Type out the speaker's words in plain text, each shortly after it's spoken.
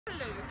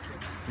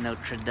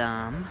Notre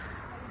Dame.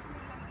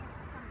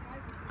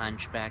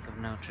 Hunchback of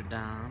Notre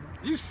Dame.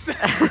 You said.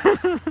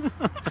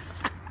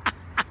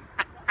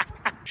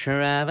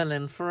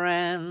 Traveling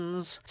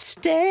friends,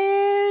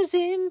 stairs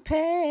in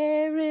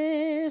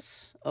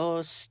Paris, or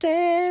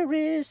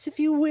Staris, if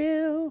you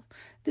will.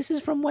 This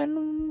is from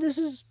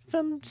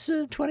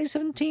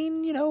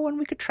 2017, you know, when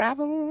we could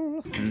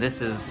travel. And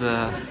this is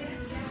the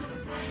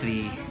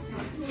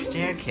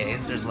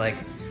staircase. There's like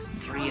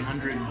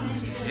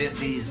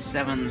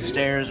 357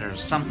 stairs or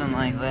something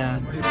like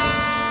that.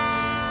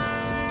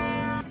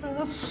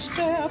 The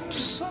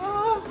steps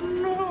of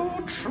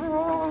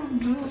Notre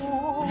Dame.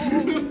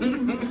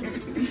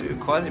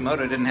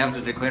 Quasimodo didn't have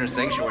to declare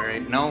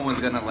sanctuary. No one was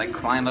gonna like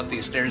climb up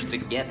these stairs to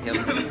get him.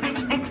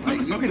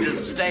 Like, you can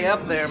just stay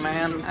up there,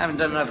 man. I haven't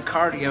done enough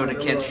cardio to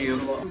catch you.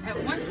 At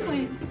one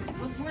point,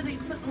 before they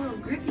put little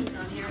grippies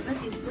on here, I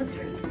bet these slips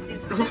were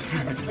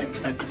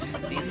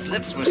These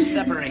slips were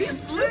steppery.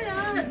 Just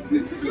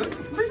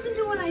listen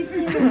to what I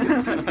say.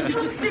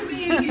 Talk to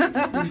me.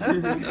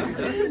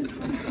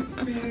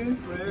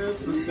 These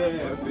slips were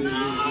stepping.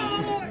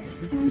 No.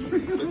 I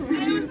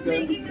was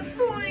making a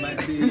point.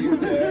 Might be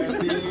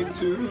stepping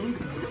too.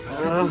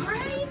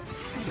 Right?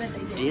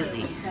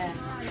 Dizzy.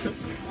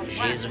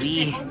 Je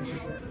suis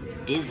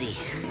dizzy.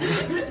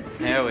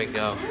 There we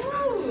go.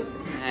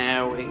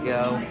 There we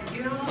go.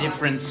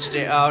 Different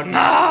oh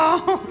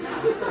no!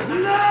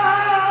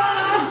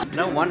 No!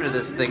 No wonder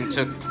this thing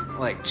took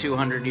like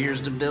 200 years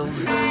to build.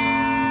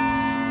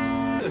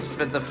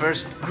 Spent the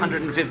first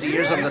 150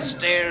 years on the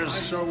stairs.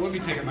 I sure would be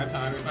taking my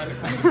time if I had to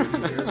climb some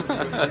stairs with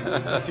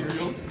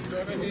materials. You know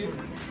what I mean?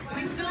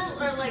 We still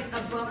are like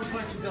above a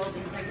bunch of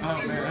buildings. I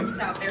can see roofs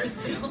out there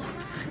still.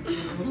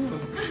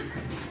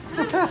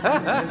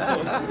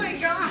 Oh my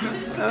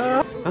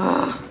god!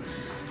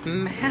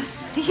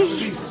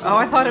 Merci. Oh,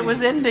 I thought it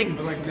was ending.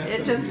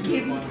 It just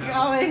keeps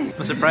going.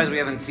 I'm surprised we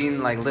haven't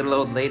seen like little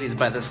old ladies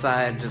by the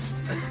side. Just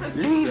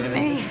leave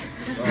me.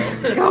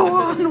 Go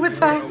on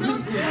without me.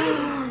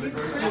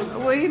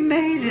 We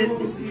made it.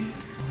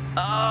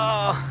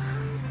 Oh,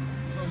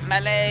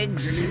 my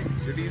legs.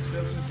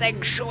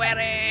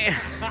 Sanctuary.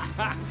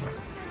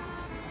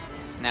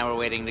 Now we're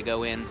waiting to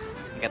go in.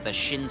 We got the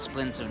shin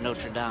splints of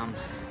Notre Dame.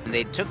 And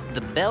they took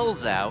the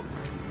bells out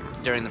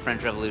during the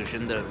French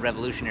Revolution. The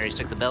revolutionaries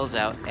took the bells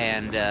out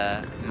and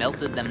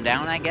melted them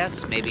down, I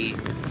guess, maybe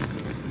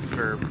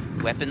for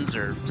weapons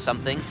or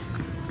something,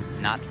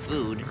 not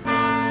food.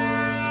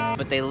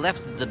 But they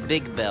left the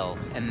big bell,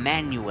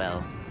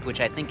 Emmanuel,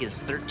 which I think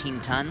is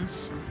 13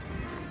 tons,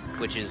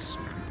 which is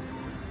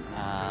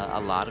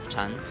a lot of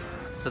tons.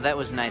 So that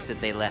was nice that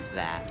they left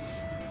that.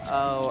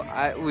 Oh,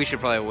 we should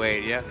probably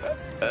wait, yeah?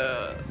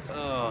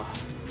 Oh.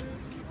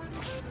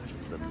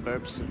 The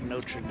burps of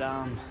Notre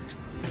Dame.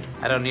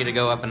 I don't need to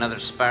go up another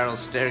spiral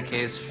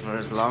staircase for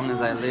as long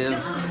as I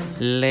live.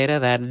 Later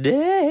that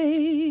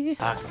day,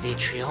 Arc de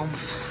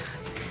Triomphe.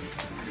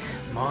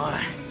 More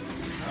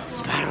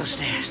spiral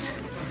stairs.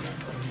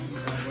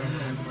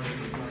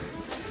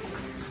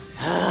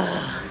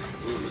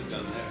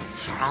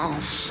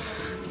 France.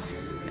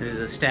 This is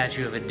a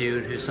statue of a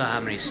dude who saw how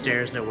many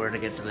stairs there were to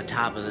get to the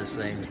top of this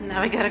thing.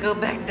 Now we gotta go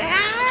back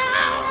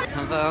down!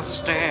 The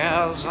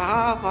stairs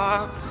of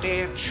Arc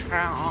de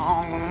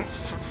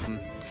Triomphe.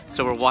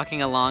 So we're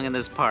walking along in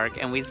this park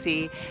and we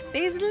see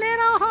these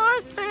little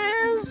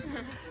horses.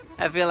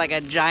 I feel like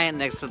a giant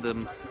next to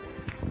them.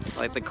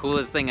 Like the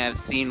coolest thing I've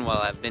seen while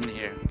I've been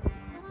here.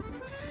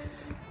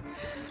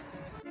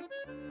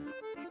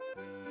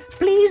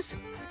 Please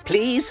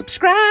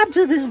subscribe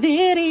to this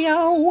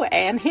video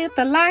and hit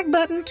the like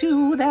button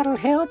too, that'll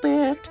help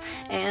it.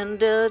 And